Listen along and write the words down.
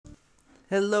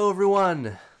Hello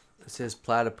everyone, this is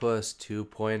Platypus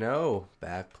 2.0,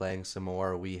 back playing some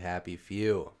more We Happy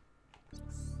Few.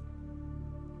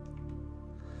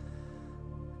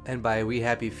 And by We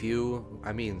Happy Few,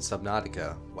 I mean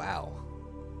Subnautica. Wow.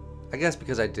 I guess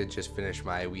because I did just finish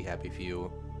my We Happy Few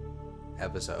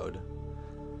episode.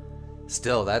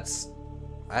 Still,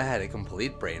 I had a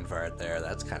complete brain fart there,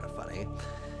 that's kind of funny.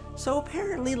 So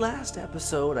apparently last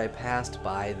episode I passed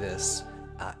by this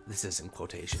this is in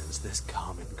quotations, this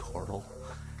common coral.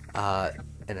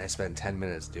 And I spent 10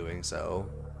 minutes doing so.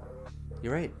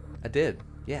 You're right, I did.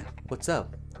 Yeah, what's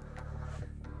up?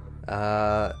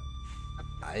 I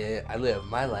live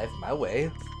my life my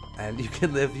way, and you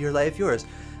can live your life yours.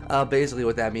 Basically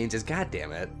what that means is, god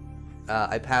damn it,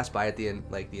 I passed by it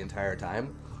the entire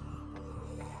time.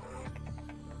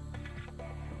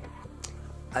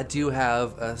 I do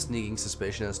have a sneaking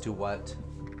suspicion as to what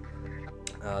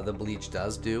the bleach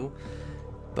does do,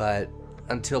 but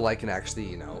until I can actually,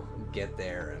 you know, get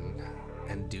there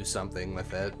and do something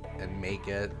with it and make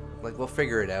it, like, we'll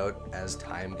figure it out as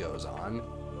time goes on.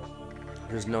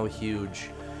 There's no huge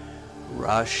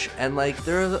rush, and like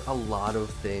there's a lot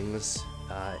of things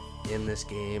in this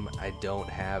game I don't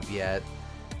have yet,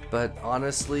 but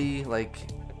honestly, like,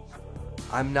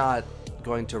 I'm not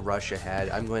going to rush ahead.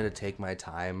 I'm going to take my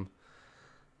time.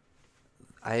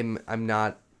 I'm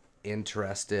not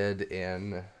interested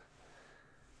in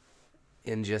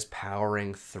just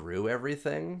powering through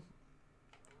everything.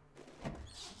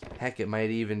 Heck, it might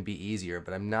even be easier,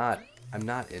 but I'm not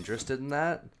interested in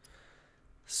that.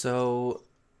 So,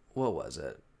 what was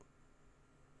it?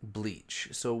 Bleach.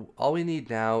 So all we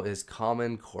need now is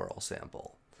common coral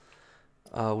sample.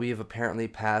 We have apparently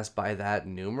passed by that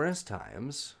numerous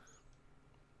times.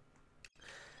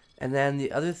 And then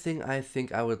the other thing I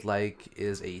think I would like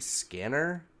is a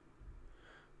scanner,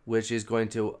 which is going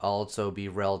to also be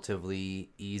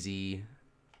relatively easy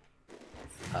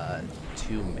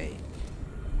to make.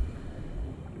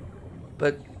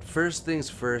 But first things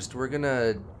first, we're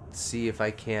gonna see if I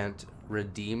can't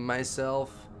redeem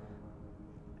myself.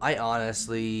 I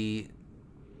honestly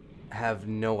have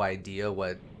no idea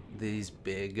what these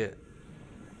big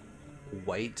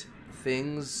white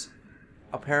things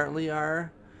apparently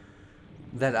are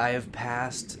that I have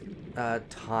passed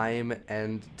time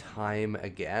and time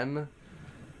again.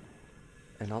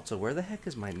 And also, where the heck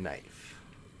is my knife?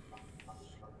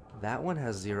 That one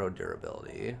has 0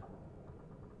 durability.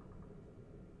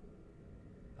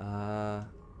 Okay.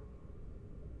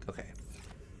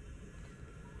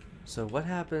 So what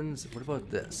happens, what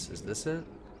about this? Is this it?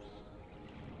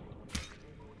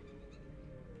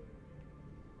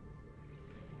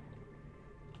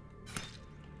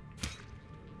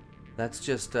 That's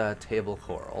just table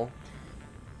coral.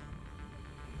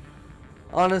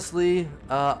 Honestly,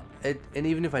 and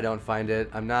even if I don't find it,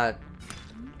 I'm not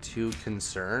too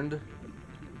concerned.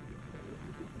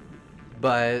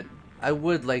 But I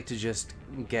would like to just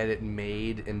get it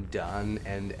made and done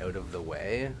and out of the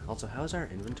way. Also, how's our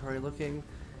inventory looking?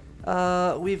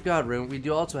 We've got room. We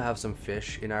do also have some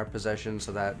fish in our possession,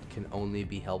 so that can only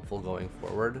be helpful going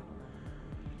forward.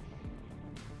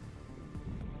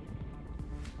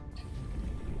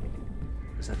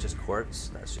 Is that just quartz?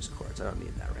 That's just quartz. I don't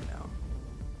need that right now.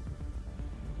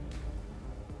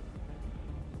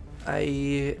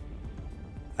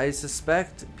 I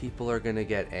suspect people are gonna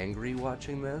get angry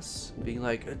watching this, being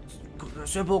like, the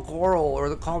simple coral or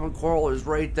the common coral is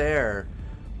right there.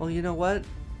 Well, you know what?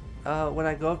 When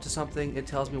I go up to something, it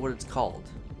tells me what it's called.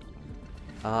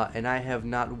 And I have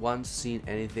not once seen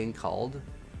anything called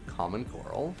common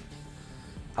coral.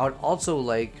 I would also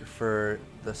like for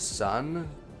the sun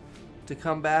to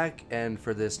come back and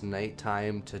for this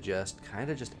nighttime to just kind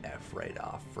of just F right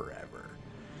off forever.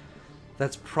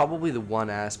 That's probably the one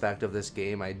aspect of this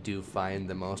game I do find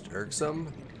the most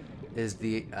irksome, is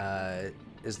the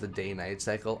day-night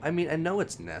cycle. I mean, I know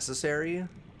it's necessary,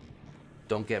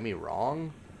 don't get me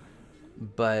wrong,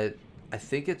 but I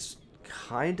think it's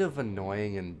kind of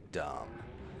annoying and dumb.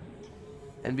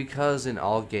 And because in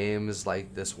all games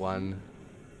like this one...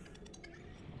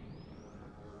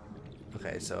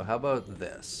 Okay, so how about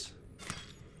this?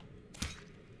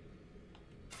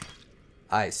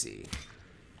 I see.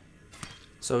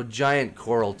 So giant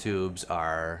coral tubes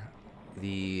are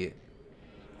the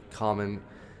common,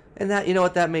 and that, you know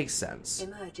what, that makes sense.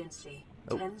 Emergency.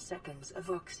 10 seconds of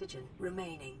oxygen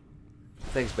remaining.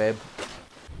 Thanks, babe.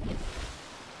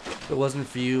 If it wasn't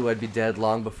for you, I'd be dead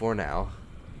long before now.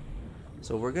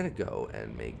 So we're gonna go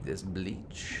and make this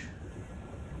bleach.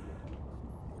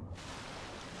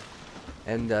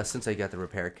 And since I got the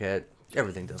repair kit,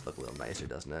 everything does look a little nicer,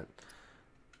 doesn't it?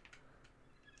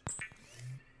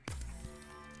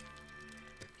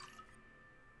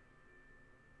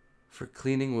 for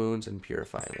cleaning wounds and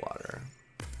purifying water.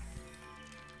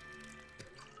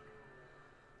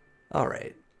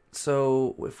 Alright,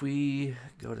 so if we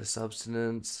go to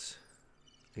substance,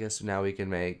 I guess now we can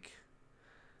make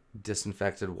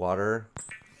disinfected water.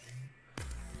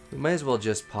 We might as well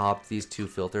just pop these 2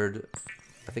 filtered.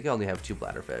 I think I only have 2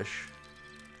 bladderfish.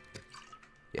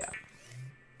 Yeah.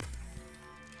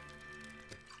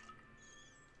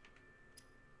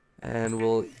 And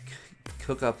we'll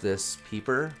cook up this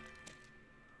peeper.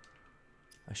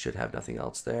 I should have nothing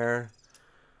else there.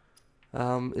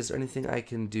 Is there anything I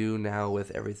can do now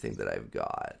with everything that I've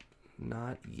got?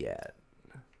 Not yet.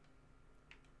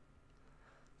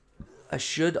 I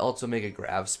should also make a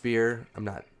grav spear. I'm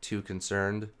not too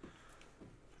concerned.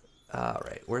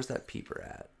 Alright, where's that peeper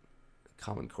at?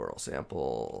 Common coral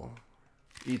sample.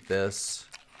 Eat this.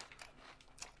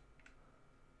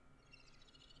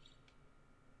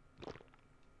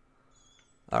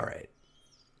 Alright.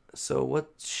 So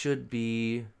what should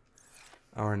be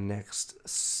our next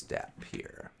step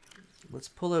here? Let's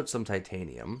pull out some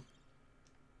titanium.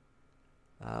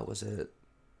 Was it?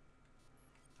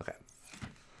 Okay.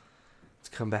 Let's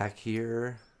come back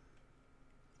here.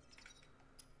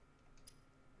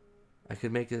 I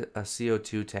could make a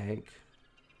CO2 tank.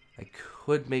 I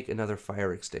could make another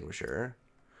fire extinguisher.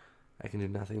 I can do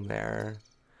nothing there.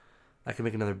 I can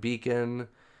make another beacon.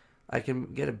 I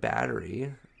can get a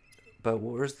battery. But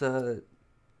where's the...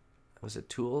 Was it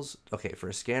tools? Okay, for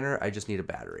a scanner, I just need a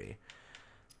battery.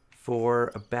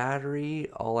 For a battery,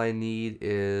 all I need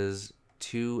is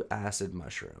 2 acid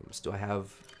mushrooms. Do I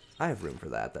have... I have room for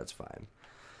that. That's fine.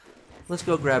 Let's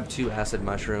go grab 2 acid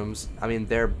mushrooms. I mean,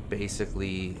 they're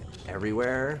basically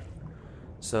everywhere.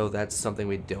 So that's something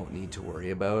we don't need to worry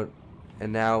about.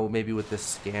 And now, maybe with this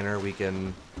scanner, we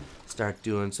can start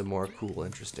doing some more cool,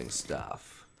 interesting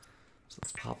stuff. So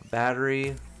let's pop a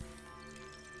battery.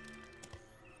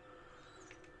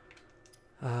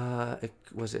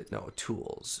 No,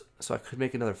 tools. So I could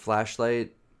make another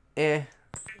flashlight. We're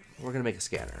gonna make a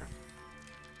scanner.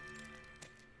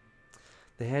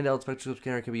 The handheld spectroscope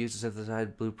scanner can be used to synthesize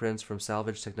blueprints from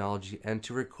salvage technology and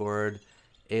to record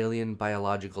alien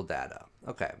biological data.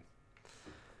 Okay.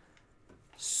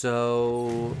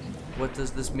 So, what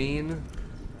does this mean?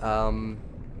 I don't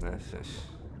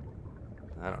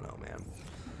know, man.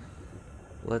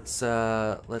 Let's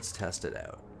test it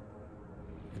out.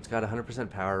 It's got 100%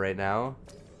 power right now.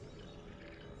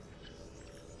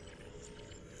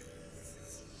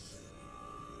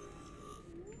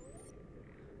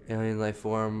 Alien life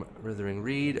form, withering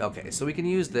reed. Okay, so we can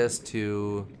use this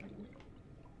to...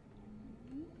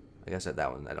 Like I said, that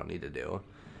one I don't need to do.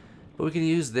 But we can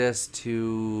use this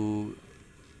to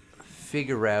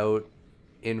figure out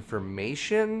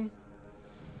information,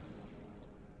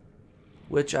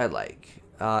 which I like.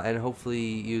 And hopefully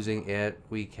using it,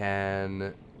 we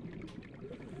can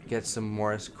get some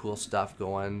more cool stuff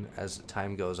going as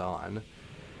time goes on.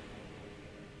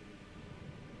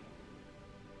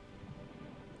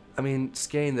 I mean,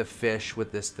 scanning the fish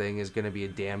with this thing is going to be a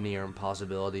damn near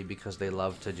impossibility because they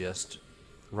love to just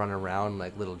run around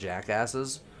like little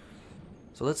jackasses.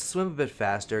 So let's swim a bit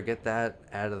faster, get that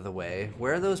out of the way.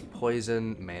 Where are those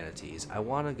poison manatees? I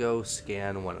want to go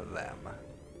scan one of them.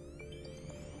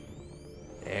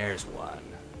 There's one.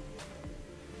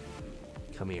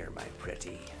 Come here, my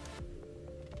pretty.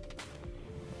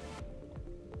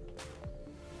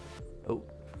 Oh,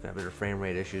 got a bit of frame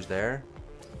rate issues there.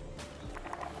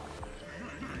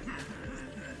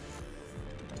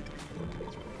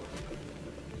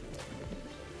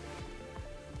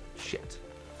 Shit.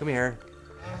 Come here.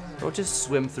 Don't just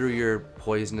swim through your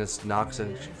poisonous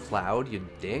noxious cloud, you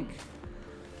dink.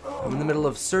 I'm in the middle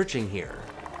of searching here.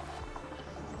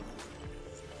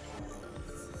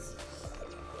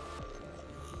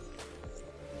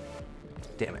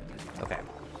 Damn it. Okay.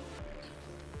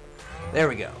 There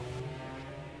we go.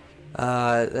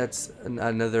 That's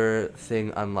another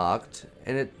thing unlocked.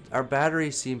 And our battery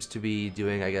seems to be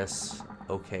doing, I guess,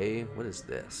 okay. What is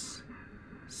this?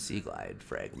 Sea glide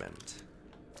fragment.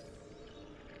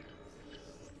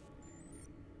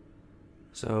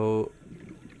 So,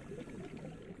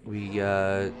 we,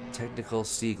 technical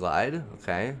sea glide.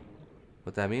 Okay.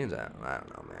 What that means, I don't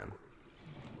know, man.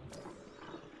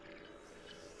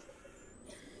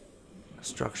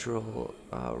 Structural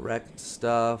wrecked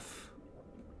stuff.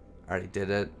 Already did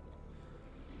it.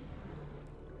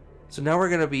 So now we're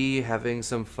gonna be having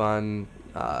some fun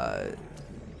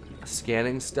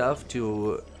scanning stuff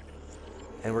to,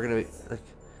 and we're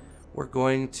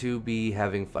going to be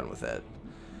having fun with it.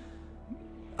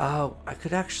 Oh, I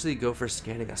could actually go for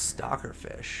scanning a stalker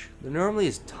fish. There normally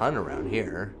is a ton around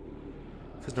here,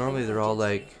 because normally they're all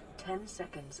like 10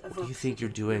 seconds of What do you think you're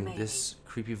doing? remaining. This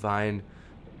creepy vine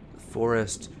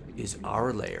forest is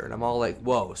our lair. And I'm all like,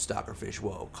 whoa, stalkerfish,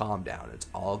 whoa, calm down. It's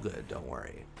all good, don't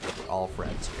worry. We're all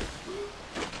friends here.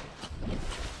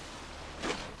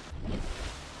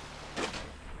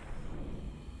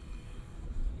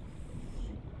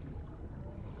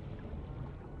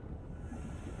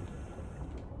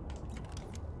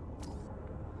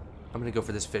 I'm gonna go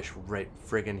for this fish right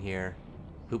friggin' here.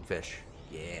 Hoopfish.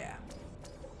 Yeah.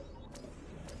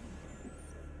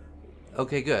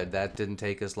 Okay, good. That didn't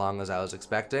take as long as I was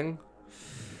expecting.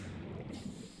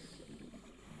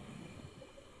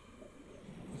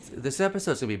 This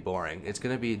episode's gonna be boring. It's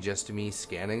gonna be just me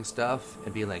scanning stuff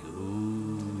and being like,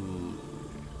 ooh.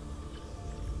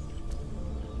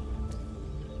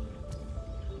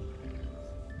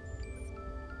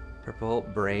 Purple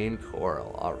brain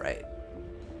coral. Alright.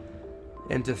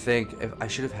 And to think, if I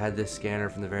should have had this scanner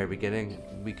from the very beginning,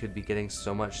 we could be getting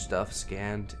so much stuff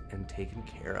scanned and taken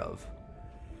care of.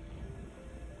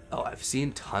 Oh, I've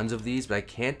seen tons of these, but I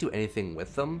can't do anything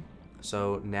with them.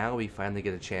 So now we finally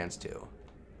get a chance to.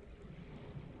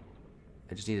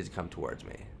 I just needed to come towards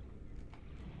me.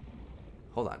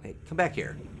 Hold on, hey, come back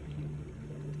here.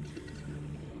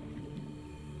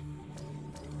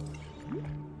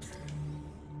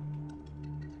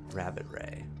 Rabbit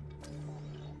ray.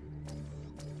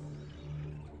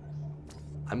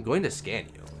 I'm going to scan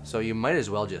you, so you might as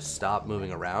well just stop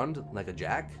moving around like a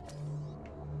jack.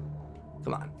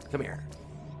 Come on, come here.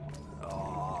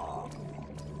 Oh,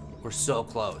 we're so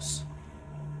close.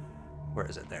 Where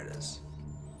is it? There it is.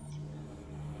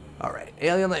 All right,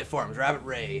 alien life forms, Rabbit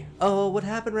Ray. Oh, what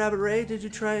happened, Rabbit Ray? Did you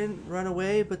try and run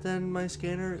away, but then my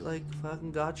scanner, like,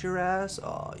 fucking got your ass?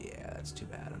 Oh, yeah, that's too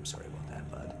bad. I'm sorry about that,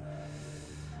 bud.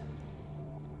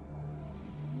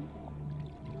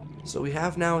 So we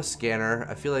have now a scanner.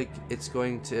 I feel like it's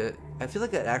going to... I feel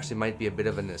like that actually might be a bit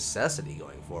of a necessity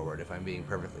going forward, if I'm being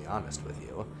perfectly honest with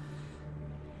you.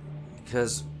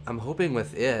 Because I'm hoping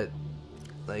with it,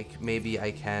 like, maybe I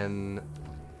can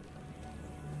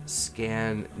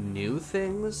scan new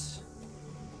things.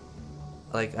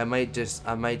 Like, I might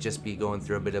just be going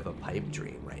through a bit of a pipe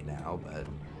dream right now, but...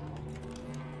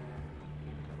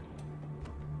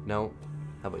 No.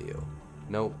 How about you?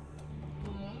 Nope.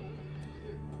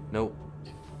 Nope.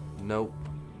 Nope.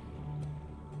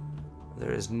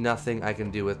 There is nothing I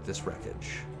can do with this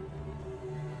wreckage.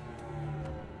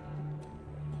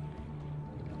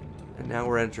 And now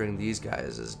we're entering these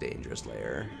guys' dangerous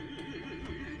lair.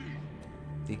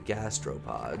 The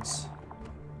gastropods.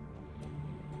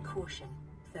 Caution,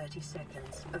 30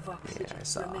 seconds of oxygen Yeah, I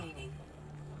saw. remaining.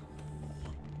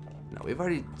 No, we've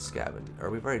already scavenged,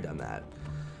 or we've already done that.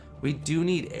 We do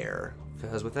need air,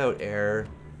 because without air,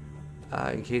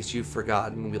 in case you've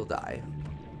forgotten, we'll die.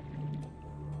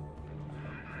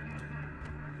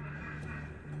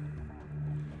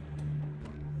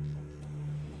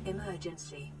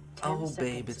 Emergency. 10 Oh,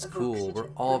 babe, seconds it's of cool. oxygen We're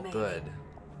all remaining. good.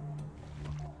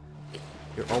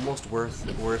 You're almost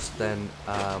worse than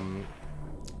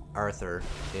Arthur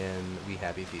in We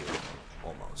Happy Few.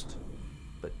 Almost.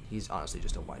 But he's honestly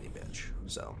just a whiny bitch.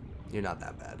 So, you're not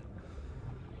that bad.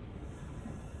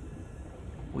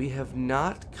 We have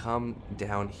not come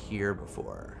down here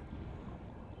before.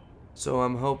 So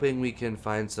I'm hoping we can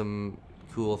find some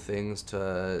cool things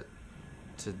to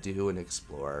do and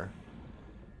explore.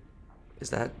 Is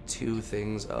that 2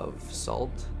 things of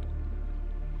salt?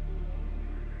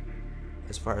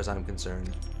 As far as I'm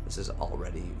concerned, this is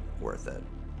already worth it.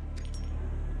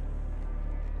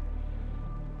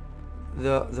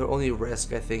 The only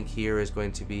risk I think here is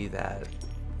going to be that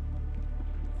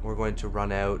we're going to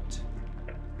run out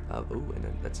of... Ooh, and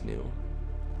that's new.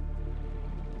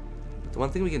 The one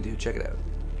thing we can do, check it out.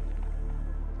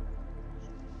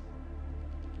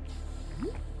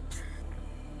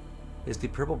 Is the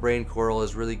purple brain coral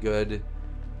is really good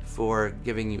for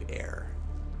giving you air.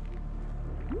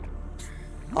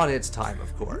 On its time,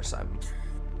 of course.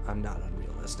 I'm not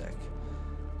unrealistic.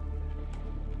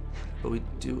 But we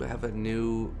do have a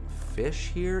new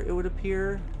fish here, it would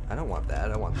appear. I don't want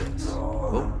that. I want this.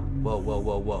 Whoa, whoa, whoa,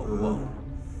 whoa, whoa, whoa.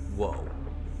 Whoa.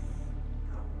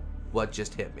 What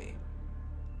just hit me?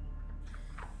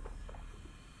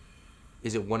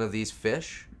 Is it one of these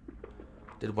fish?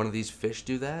 Did one of these fish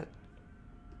do that?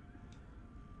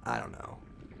 I don't know.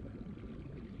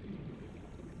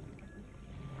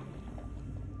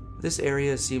 This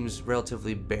area seems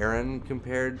relatively barren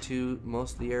compared to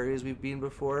most of the areas we've been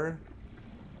before.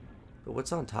 But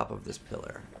what's on top of this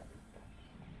pillar?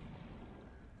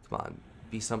 Come on,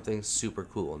 be something super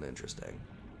cool and interesting.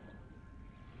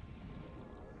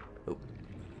 Oh.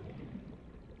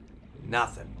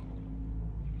 Nothing.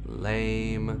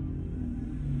 Lame.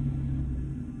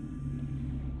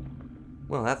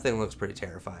 Well, that thing looks pretty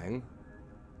terrifying.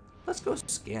 Let's go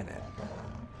scan it.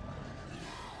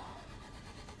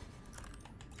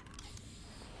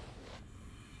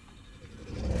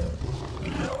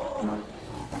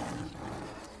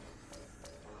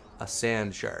 A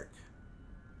sand shark.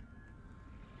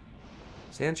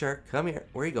 Sand shark, come here.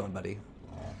 Where are you going, buddy?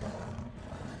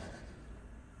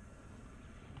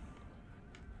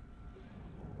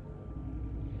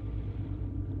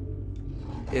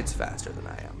 It's faster than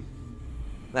I am.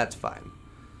 That's fine.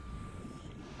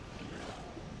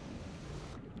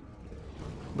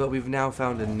 But we've now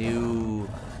found a new...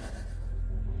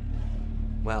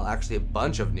 Well, actually a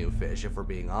bunch of new fish, if we're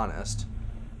being honest.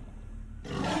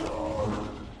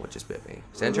 What just bit me?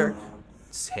 Sand shark?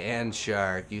 Sand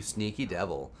shark, you sneaky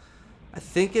devil. I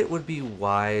think it would be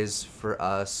wise for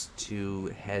us to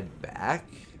head back.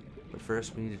 But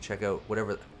first we need to check out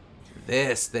whatever...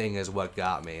 This thing is what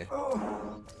got me.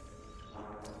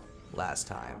 Last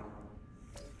time.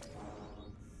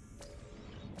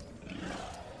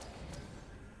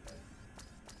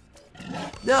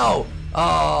 No!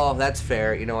 Oh, that's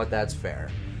fair. You know what? That's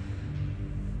fair.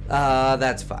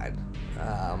 That's fine.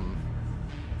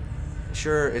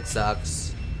 Sure, it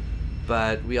sucks,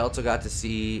 but we also got to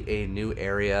see a new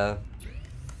area.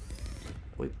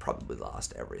 We probably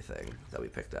lost everything that we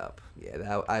picked up. Yeah,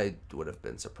 that, I would have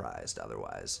been surprised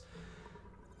otherwise.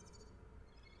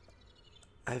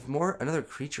 I have another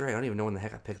creature. I don't even know when the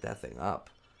heck I picked that thing up.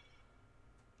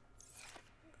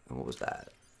 What was that?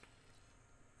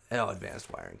 Oh,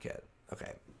 advanced wiring kit.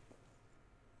 Okay.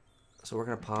 So we're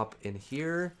going to pop in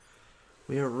here.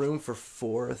 We have room for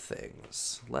 4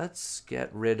 things. Let's get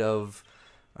rid of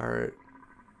our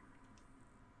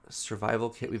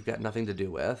survival kit we've got nothing to do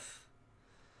with.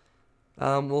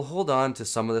 We'll hold on to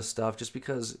some of this stuff just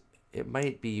because it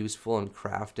might be useful in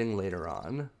crafting later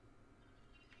on.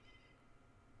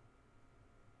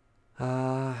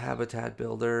 Habitat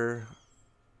builder.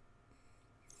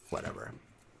 Whatever.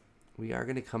 We are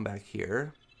going to come back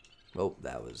here. Oh,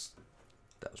 that was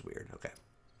weird. Okay.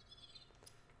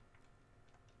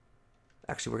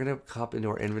 Actually, we're going to hop into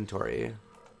our inventory.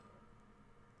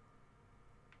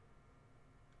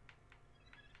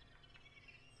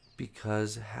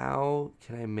 Because how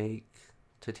can I make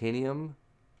titanium?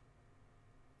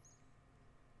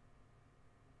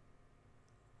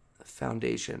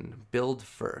 Foundation. Build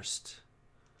first.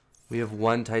 We have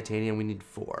 1 titanium. We need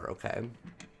 4. Okay.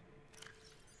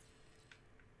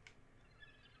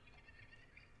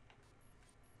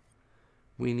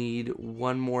 We need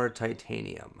 1 more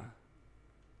titanium.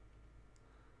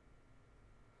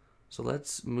 So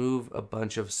let's move a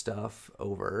bunch of stuff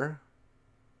over.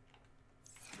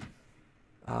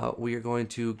 We are going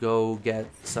to go get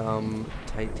some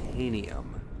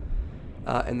titanium.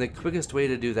 And the quickest way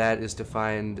to do that is to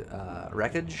find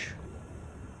wreckage.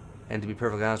 And to be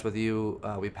perfectly honest with you,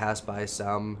 we passed by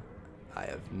some. I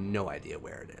have no idea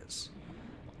where it is.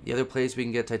 The other place we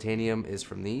can get titanium is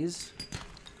from these.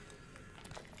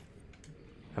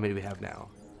 How many do we have now?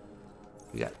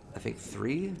 We got, I think,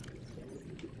 3?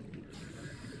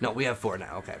 No, we have 4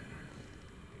 now. Okay.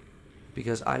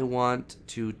 Because I want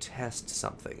to test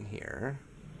something here.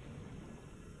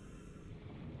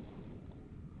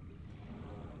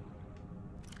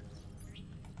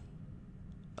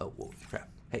 Oh, whoa, crap.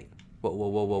 Hey. Whoa, whoa,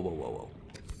 whoa, whoa, whoa, whoa,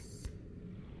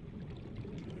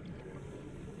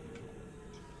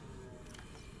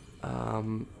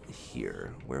 whoa.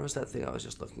 Here. Where was that thing I was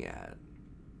just looking at?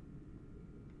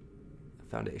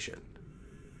 Foundation.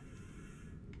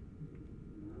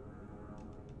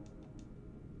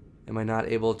 Am I not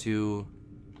able to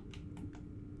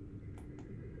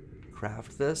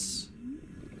craft this?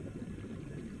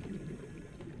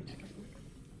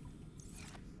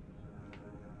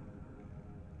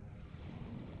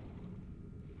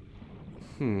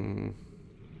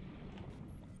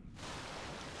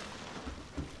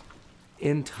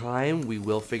 In time, we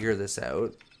will figure this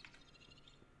out.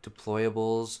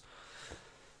 Deployables.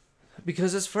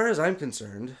 Because as far as I'm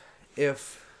concerned,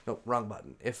 if... No, wrong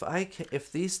button.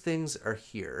 If these things are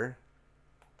here...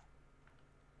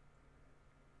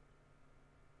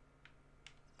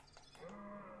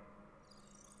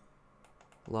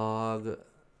 Log,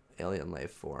 alien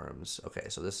life forms. Okay,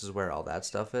 so this is where all that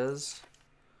stuff is.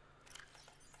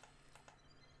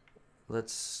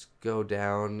 Let's go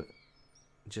down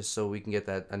just so we can get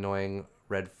that annoying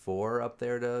red 4 up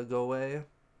there to go away.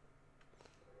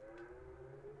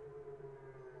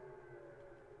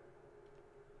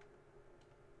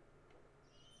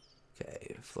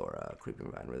 Okay, flora,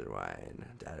 creeping vine, wither wine,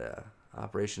 data,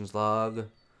 operations log.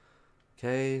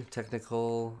 Okay,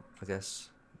 technical, I guess,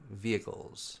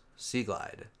 vehicles. Sea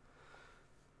Glide.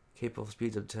 Capable of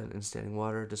speeds of 10 in standing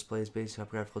water. Displays basic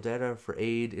topographical data for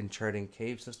aid in charting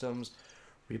cave systems.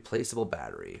 Replaceable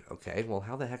battery. Okay, well,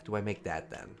 how the heck do I make that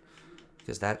then?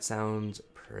 Because that sounds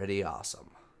pretty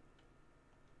awesome.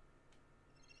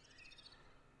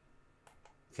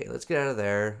 Okay, let's get out of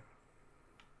there.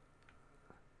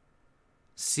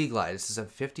 Sea Glide. This is a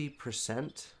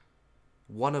 50%.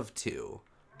 One of two.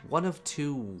 One of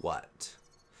two what?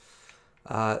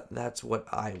 That's what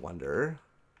I wonder.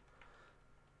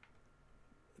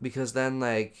 Because then,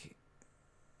 like,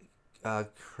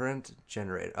 current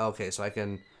generator. Okay, so I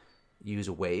can use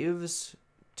waves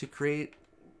to create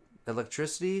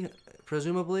electricity,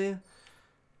 presumably.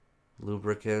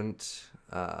 Lubricant.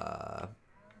 What's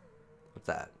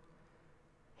that?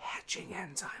 Hatching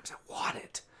enzymes. I want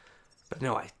it. But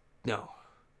no, no.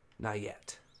 Not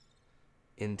yet.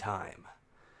 In time.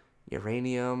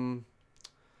 Uranium.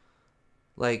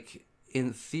 Like,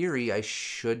 in theory, I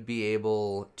should be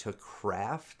able to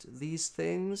craft these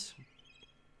things.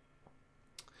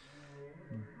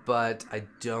 But I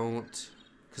don't,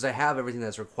 because I have everything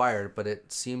that's required, but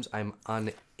it seems I'm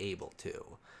unable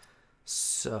to.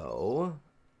 So,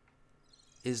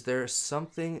 is there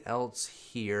something else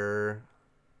here?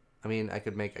 I mean, I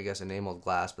could make, I guess, enameled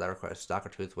glass, but that requires stalker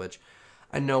tooth, which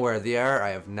I know where they are.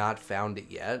 I have not found it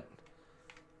yet.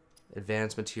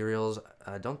 Advanced materials,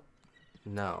 I don't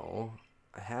know.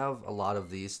 I have a lot of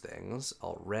these things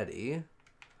already.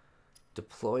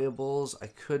 Deployables, I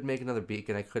could make another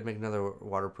beacon. I could make another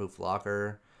waterproof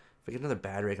locker. If I get another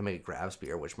battery, I can make a grab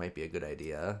spear, which might be a good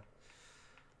idea.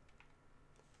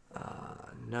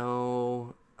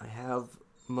 No, I have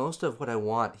most of what I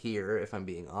want here, if I'm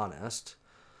being honest.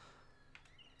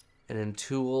 And in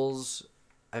tools,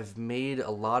 I've made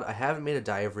a lot. I haven't made a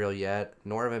dive reel yet,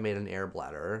 nor have I made an air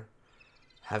bladder.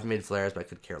 Haven't made flares, but I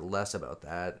could care less about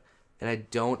that. And I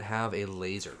don't have a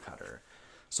laser cutter.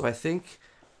 So I think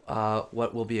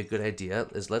what will be a good idea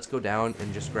is let's go down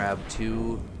and just grab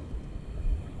 2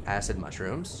 acid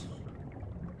mushrooms.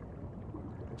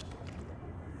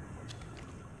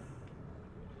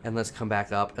 And let's come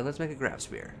back up and let's make a grab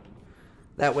spear.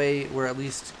 That way we're at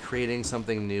least creating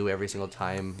something new every single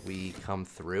time we come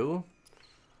through.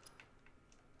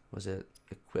 Was it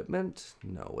equipment?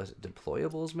 No, was it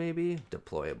deployables maybe?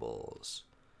 Deployables.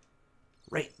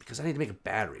 Right, because I need to make a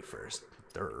battery first.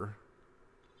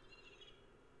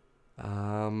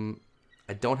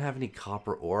 I don't have any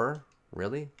copper ore.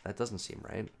 Really? That doesn't seem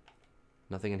right.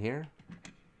 Nothing in here?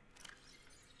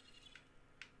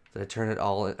 Did I turn it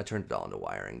all in? I turned it all into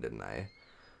wiring, didn't I?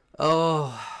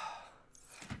 Oh,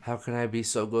 how can I be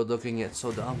so good looking yet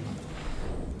so dumb?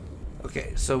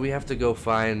 Okay, so we have to go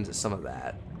find some of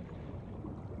that.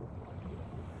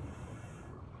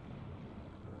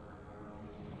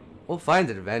 We'll find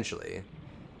it eventually.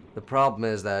 The problem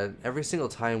is that every single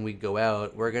time we go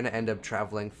out, we're going to end up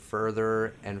traveling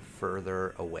further and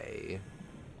further away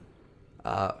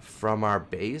from our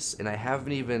base. And I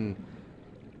haven't even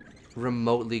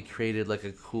remotely created like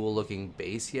a cool looking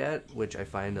base yet, which I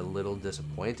find a little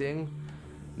disappointing.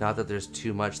 Not that there's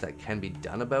too much that can be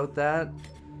done about that.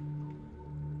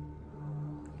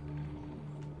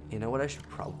 You know what I should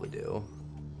probably do?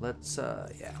 Let's,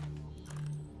 yeah.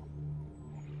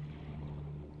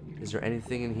 Is there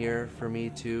anything in here for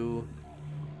me to...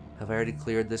 Have I already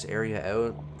cleared this area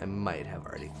out? I might have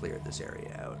already cleared this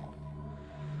area out.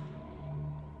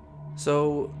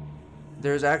 So,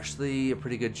 there's actually a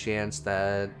pretty good chance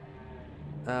that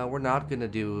we're not going to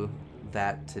do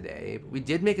that today. We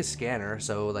did make a scanner,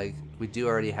 so like we do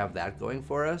already have that going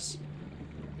for us.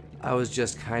 I was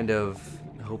just kind of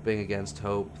hoping against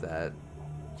hope that...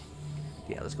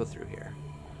 Yeah, let's go through here.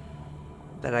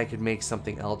 That I could make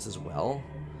something else as well.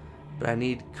 But I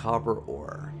need copper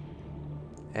ore.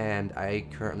 And I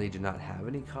currently do not have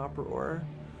any copper ore.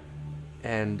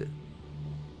 And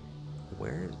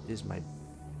where is my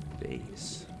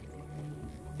base?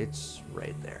 It's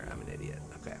right there. I'm an idiot.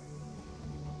 Okay.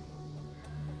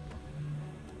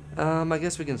 I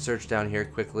guess we can search down here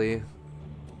quickly.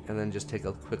 And then just take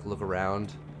a quick look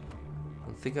around.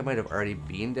 I think I might have already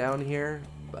been down here,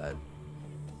 but...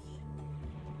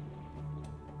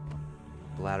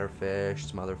 Bladderfish,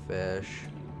 some other fish.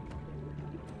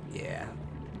 Yeah.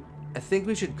 I think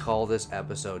we should call this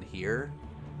episode here.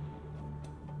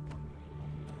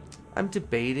 I'm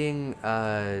debating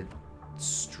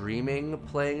streaming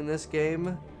playing this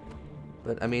game.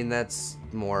 But I mean that's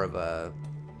more of a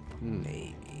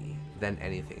maybe than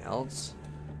anything else.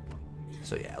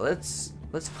 So yeah, let's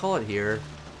call it here.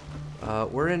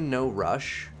 We're in no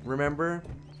rush, remember?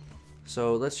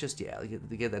 So let's just, yeah,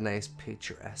 get a nice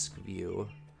picturesque view.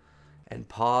 And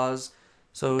pause.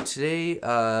 So today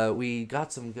we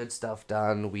got some good stuff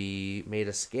done. We made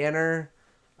a scanner.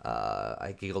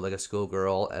 I giggled like a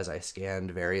schoolgirl as I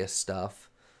scanned various stuff.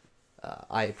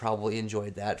 I probably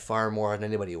enjoyed that far more than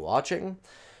anybody watching.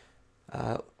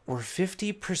 We're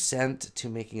 50% to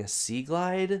making a sea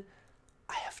glide.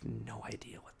 I have no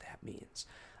idea what that means.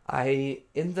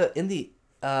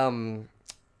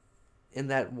 In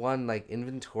that one like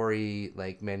inventory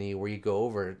like menu where you go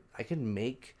over,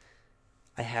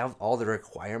 I have all the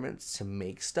requirements to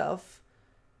make stuff,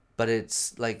 but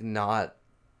it's like not.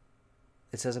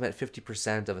 It says I'm at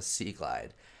 50% of a sea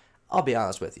glide. I'll be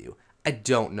honest with you. I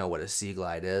don't know what a sea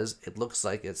glide is. It looks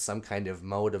like it's some kind of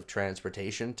mode of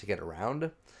transportation to get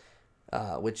around,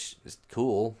 which is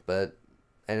cool,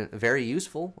 and very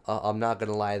useful. I'm not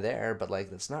gonna lie there, but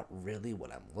like that's not really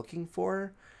what I'm looking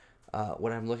for.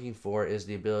 What I'm looking for is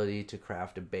the ability to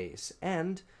craft a base,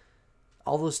 and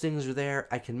all those things are there.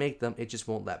 I can make them. It just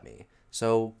won't let me.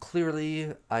 So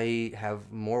clearly, I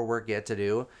have more work yet to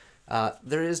do.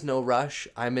 There is no rush.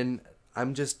 I'm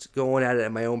just going at it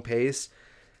at my own pace.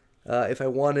 If I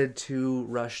wanted to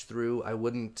rush through, I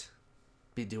wouldn't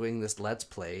be doing this Let's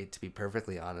Play, to be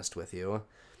perfectly honest with you.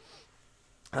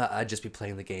 I'd just be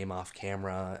playing the game off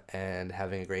camera and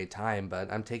having a great time, but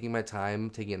I'm taking my time,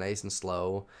 taking it nice and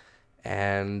slow,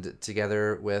 and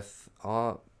together with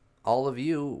all of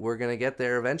you, we're going to get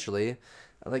there eventually.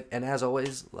 And as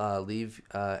always, leave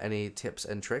any tips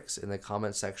and tricks in the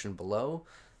comment section below.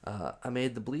 I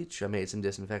made the bleach, I made some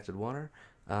disinfected water,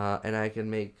 and I can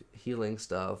make healing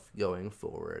stuff going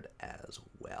forward as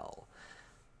well.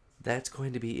 That's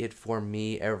going to be it for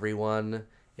me, everyone.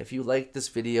 If you liked this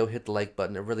video, hit the like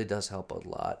button. It really does help out a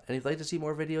lot. And if you'd like to see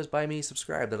more videos by me,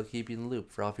 subscribe. That'll keep you in the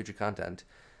loop for all future content.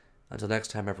 Until next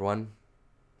time, everyone.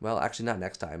 Well, actually not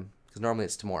next time, because normally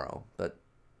it's tomorrow, but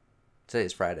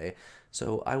today's Friday.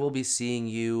 So I will be seeing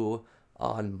you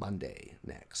on Monday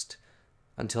next.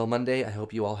 Until Monday, I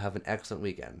hope you all have an excellent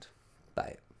weekend.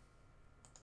 Bye.